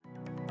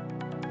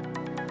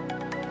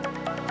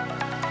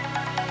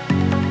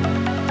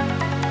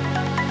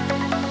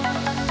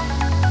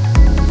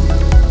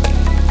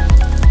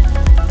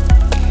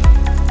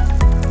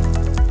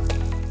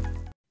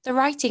The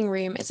Writing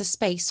Room is a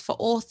space for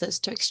authors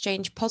to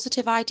exchange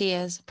positive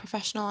ideas,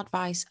 professional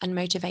advice, and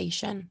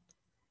motivation.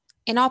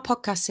 In our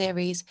podcast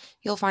series,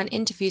 you'll find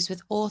interviews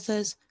with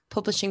authors,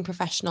 publishing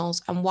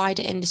professionals, and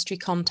wider industry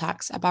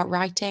contacts about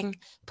writing,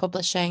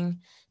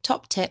 publishing,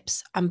 top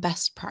tips, and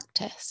best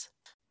practice.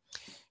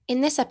 In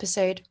this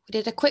episode, we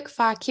did a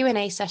quick-fire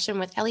Q&A session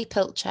with Ellie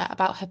Pilcher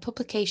about her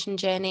publication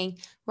journey,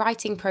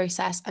 writing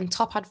process, and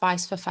top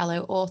advice for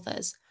fellow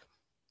authors.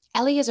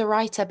 Ellie is a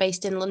writer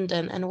based in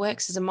London and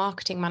works as a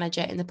marketing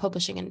manager in the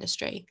publishing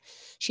industry.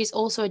 She's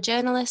also a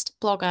journalist,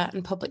 blogger,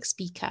 and public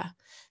speaker.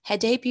 Her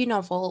debut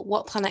novel,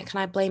 What Planet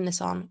Can I Blame This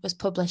On?, was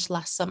published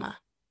last summer.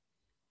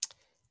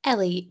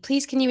 Ellie,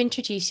 please can you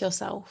introduce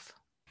yourself?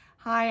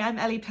 Hi, I'm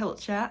Ellie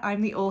Pilcher.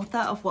 I'm the author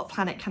of What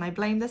Planet Can I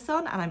Blame This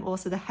On? And I'm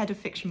also the head of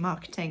fiction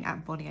marketing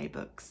at Bonnier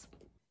Books.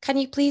 Can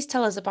you please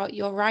tell us about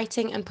your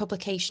writing and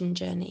publication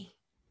journey?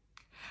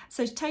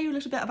 So to tell you a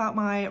little bit about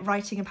my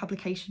writing and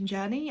publication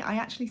journey, I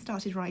actually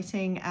started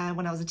writing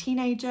when I was a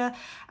teenager,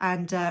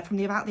 and from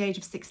about the age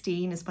of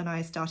 16 is when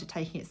I started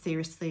taking it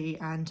seriously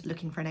and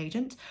looking for an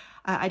agent.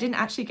 I didn't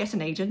actually get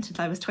an agent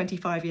until I was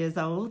 25 years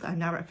old. I'm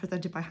now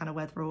represented by Hannah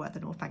Wetherall at the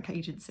North Bank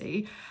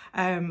Agency.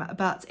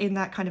 But in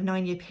that kind of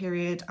 9-year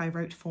period, I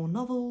wrote 4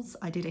 novels.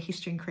 I did a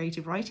history and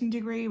creative writing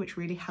degree, which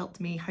really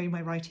helped me hone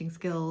my writing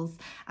skills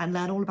and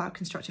learn all about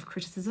constructive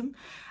criticism.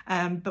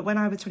 But when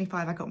I was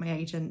 25, I got my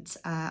agent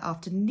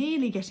after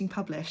nearly getting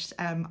published.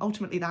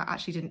 Ultimately, that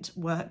actually didn't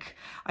work.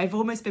 I've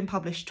almost been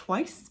published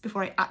twice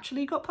before I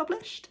actually got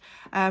published.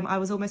 I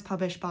was almost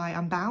published by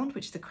Unbound,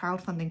 which is a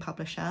crowdfunding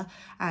publisher,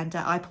 and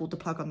I pulled the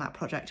plug on that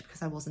project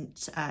because I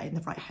wasn't in the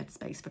right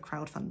headspace for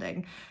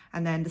crowdfunding.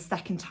 And then the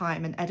second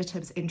time, an editor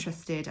was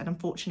interested, and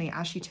unfortunately,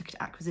 as she took it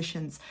to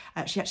acquisitions,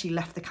 she actually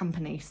left the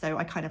company. So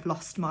I kind of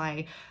lost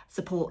my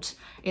support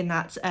in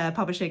that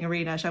publishing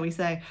arena, shall we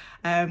say.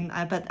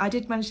 But I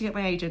did manage to get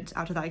my agent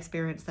out of that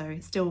experience, though.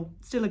 It's still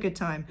a good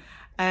time.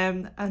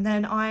 And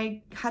then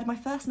I had my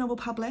first novel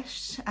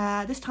published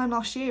this time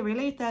last year,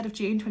 really, 3rd of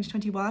June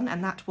 2021,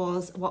 and that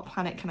was What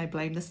Planet Can I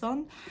Blame This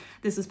On?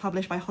 This was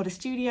published by Hodder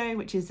Studio,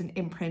 which is an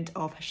imprint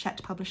of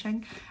Hachette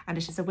Publishing, and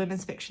it is a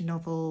women's fiction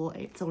novel.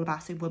 It's all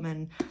about a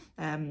woman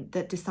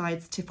that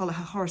decides to follow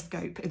her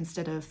horoscope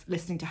instead of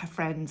listening to her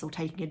friends or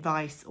taking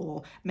advice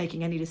or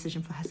making any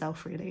decision for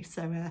herself, really.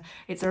 So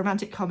it's a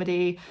romantic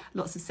comedy,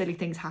 lots of silly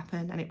things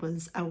happen, and it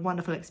was a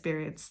wonderful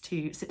experience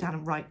to sit down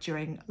and write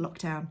during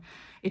lockdown.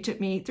 It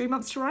took me 3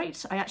 months to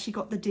write. I actually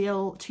got the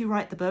deal to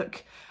write the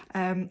book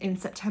in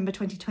September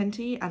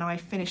 2020, and I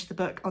finished the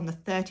book on the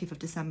 30th of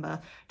December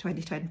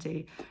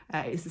 2020.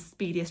 It's the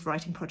speediest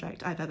writing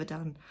project I've ever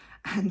done,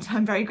 and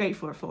I'm very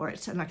grateful for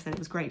it. And like I said, it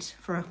was great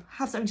for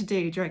have something to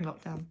do during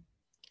lockdown.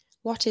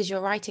 What is your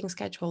writing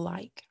schedule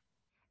like?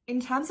 In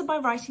terms of my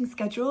writing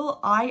schedule,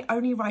 I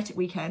only write at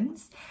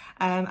weekends,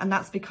 and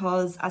that's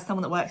because as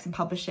someone that works in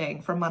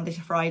publishing from Monday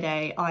to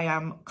Friday, I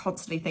am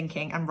constantly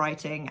thinking and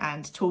writing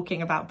and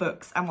talking about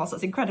books, and whilst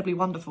that's incredibly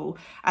wonderful,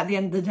 at the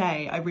end of the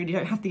day, I really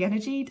don't have the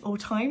energy or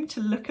time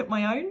to look at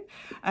my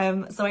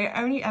own. So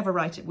I only ever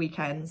write at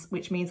weekends,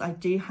 which means I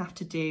do have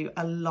to do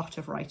a lot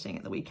of writing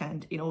at the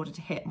weekend in order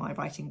to hit my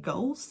writing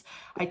goals.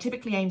 I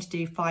typically aim to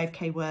do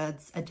 5k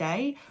words a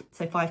day,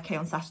 so 5k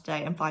on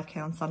Saturday and 5k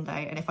on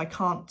Sunday, and if I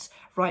can't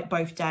write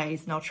both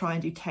days, and I'll try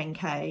and do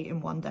 10k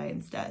in one day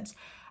instead.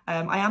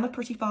 I am a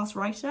pretty fast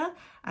writer,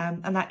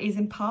 and that is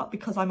in part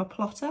because I'm a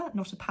plotter,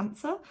 not a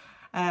pantser.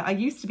 I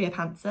used to be a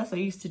pantser, so I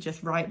used to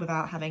just write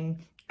without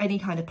having any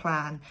kind of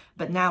plan,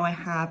 but now I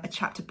have a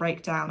chapter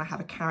breakdown, I have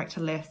a character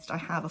list, I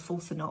have a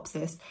full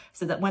synopsis,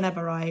 so that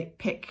whenever I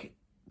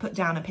put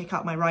down and pick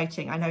up my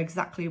writing, I know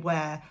exactly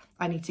where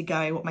I need to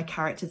go, what my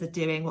characters are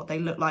doing, what they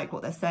look like,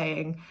 what they're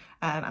saying,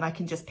 and I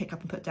can just pick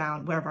up and put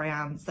down wherever I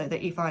am, so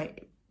that if I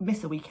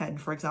miss a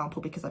weekend, for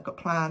example, because I've got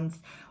plans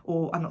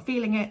or I'm not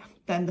feeling it,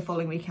 then the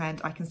following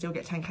weekend I can still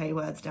get 10k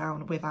words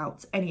down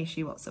without any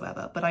issue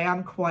whatsoever. But I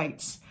am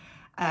quite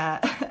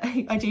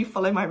I do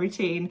follow my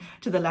routine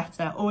to the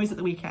letter, always at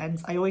the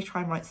weekends. I always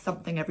try and write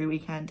something every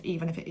weekend,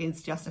 even if it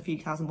is just a few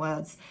thousand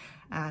words.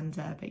 And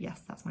but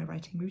yes, that's my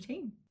writing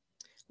routine.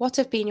 What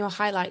have been your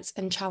highlights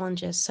and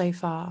challenges so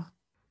far?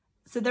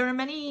 So there are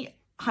many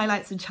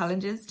highlights and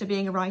challenges to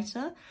being a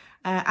writer.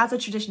 As a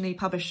traditionally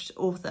published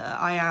author,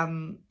 I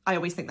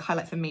always think the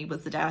highlight for me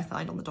was the day I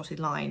signed on the dotted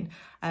line,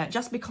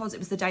 just because it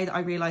was the day that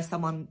I realised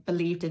someone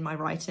believed in my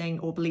writing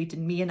or believed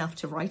in me enough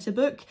to write a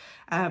book,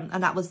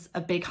 and that was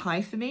a big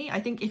high for me. I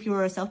think if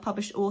you're a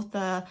self-published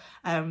author,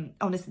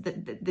 honestly,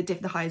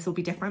 the highs will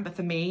be different, but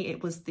for me,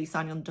 it was the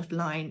signing on the dotted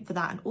line for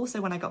that, and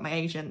also when I got my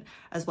agent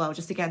as well,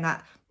 just again,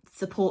 that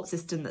support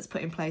system that's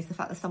put in place, the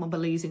fact that someone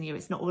believes in you,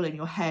 it's not all in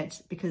your head,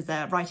 because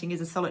writing is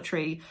a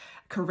solitary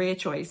career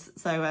choice,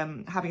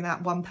 so having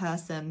that one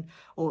person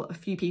or a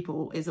few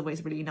people is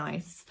always really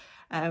nice.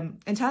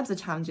 In terms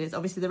of challenges,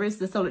 obviously there is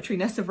the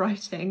solitariness of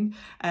writing,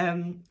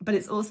 but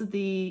it's also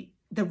the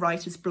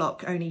writer's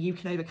block. Only you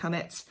can overcome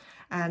it,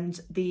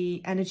 and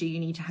the energy you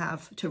need to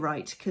have to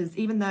write, because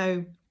even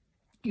though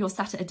you're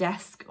sat at a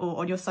desk or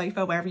on your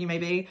sofa, wherever you may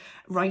be,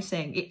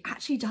 writing, it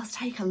actually does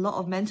take a lot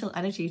of mental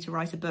energy to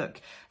write a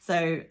book.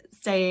 So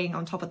staying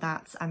on top of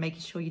that and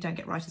making sure you don't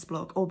get writer's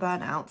block or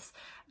burnout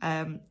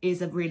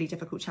is a really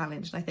difficult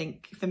challenge. And I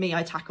think for me,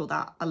 I tackle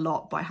that a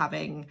lot by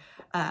having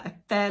a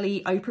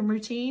fairly open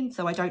routine.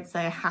 So I don't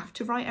say I have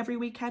to write every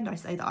weekend. I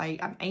say that I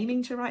am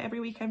aiming to write every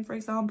weekend, for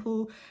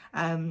example.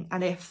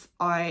 And if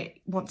I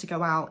want to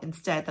go out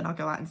instead, then I'll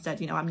go out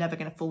instead. You know, I'm never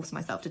going to force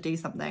myself to do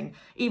something.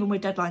 Even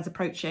with deadlines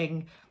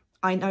approaching,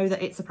 I know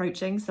that it's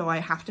approaching, so I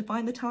have to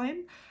find the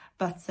time.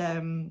 But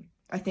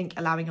I think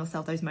allowing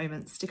yourself those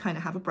moments to kind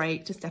of have a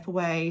break, to step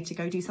away, to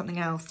go do something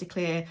else, to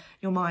clear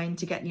your mind,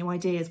 to get new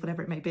ideas,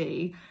 whatever it may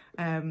be,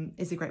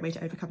 is a great way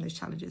to overcome those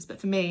challenges. But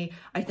for me,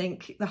 I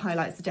think the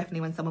highlights are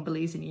definitely when someone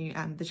believes in you,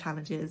 and the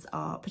challenges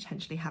are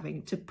potentially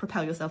having to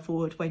propel yourself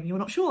forward when you're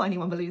not sure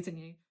anyone believes in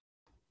you.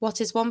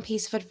 What is one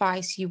piece of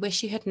advice you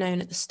wish you had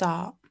known at the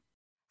start?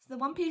 So the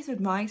one piece of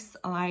advice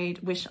I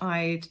wish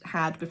I'd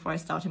had before I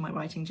started my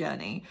writing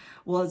journey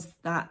was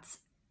that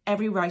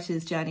every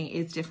writer's journey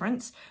is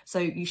different, so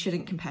you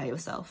shouldn't compare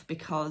yourself,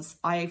 because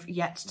I've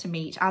yet to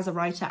meet, as a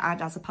writer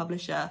and as a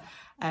publisher,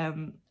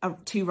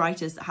 two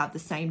writers that have the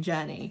same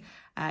journey.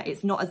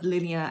 It's not as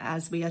linear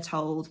as we are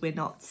told. We're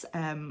not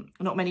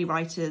many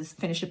writers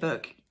finish a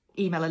book,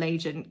 email an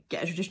agent,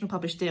 get a traditional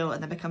published deal,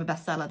 and then become a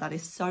bestseller. That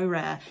is so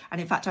rare, and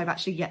in fact I've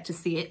actually yet to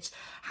see it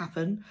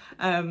happen.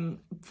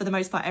 For the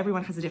most part,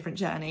 everyone has a different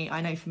journey.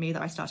 I know for me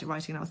that I started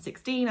writing when I was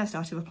 16. I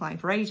started applying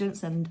for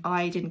agents, and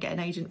I didn't get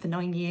an agent for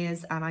 9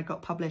 years, and I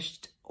got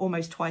published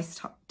almost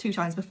two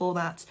times before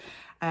that,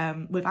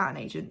 without an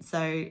agent.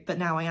 But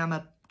now I am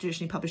a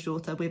traditionally published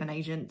author with an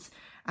agent.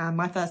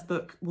 My first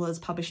book was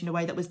published in a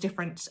way that was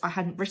different. I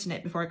hadn't written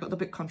it before I got the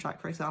book contract,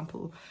 for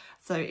example.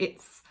 So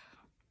it's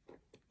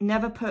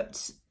never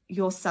put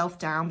yourself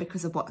down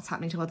because of what's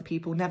happening to other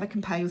people. Never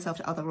compare yourself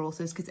to other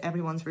authors, because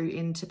everyone's route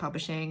into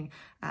publishing,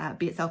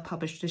 be it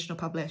self-published, traditional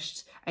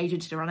published,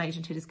 agented or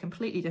unagented, is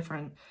completely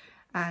different.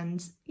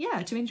 And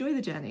yeah, to enjoy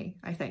the journey,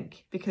 I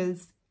think,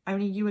 because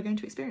only you are going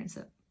to experience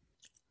it.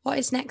 What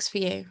is next for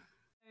you?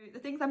 The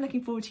things I'm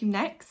looking forward to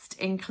next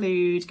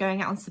include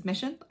going out on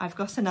submission. I've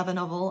got another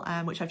novel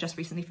which I've just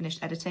recently finished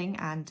editing,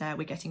 and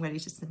we're getting ready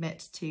to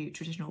submit to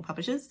traditional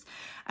publishers.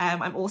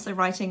 I'm also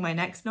writing my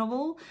next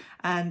novel,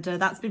 and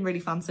that's been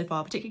really fun so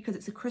far, particularly because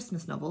it's a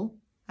Christmas novel,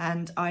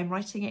 and I'm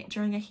writing it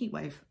during a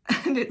heatwave.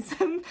 And it's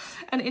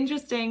an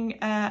interesting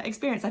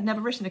experience. I've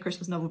never written a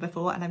Christmas novel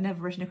before, and I've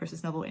never written a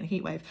Christmas novel in a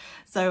heatwave.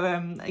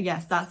 So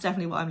yes, that's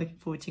definitely what I'm looking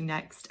forward to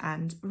next,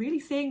 and really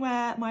seeing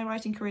where my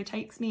writing career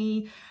takes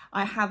me.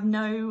 I have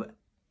no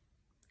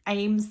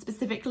aims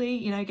specifically,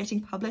 you know,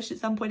 getting published at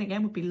some point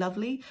again would be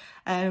lovely,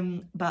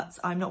 but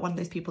I'm not one of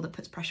those people that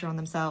puts pressure on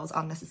themselves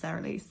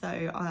unnecessarily,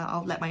 so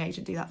I'll let my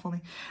agent do that for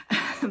me.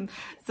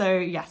 So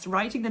yes,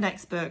 writing the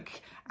next book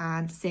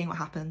and seeing what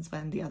happens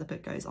when the other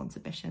book goes on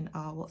submission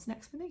are what's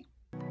next for me.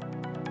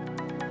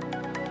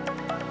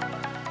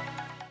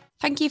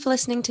 Thank you for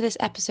listening to this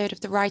episode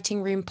of the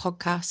Writing Room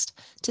podcast.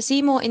 To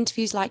see more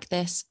interviews like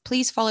this,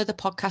 please follow the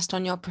podcast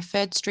on your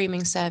preferred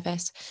streaming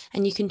service,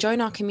 and you can join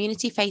our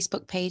community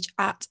Facebook page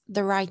at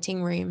The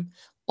Writing Room,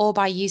 or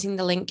by using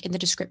the link in the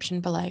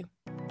description below.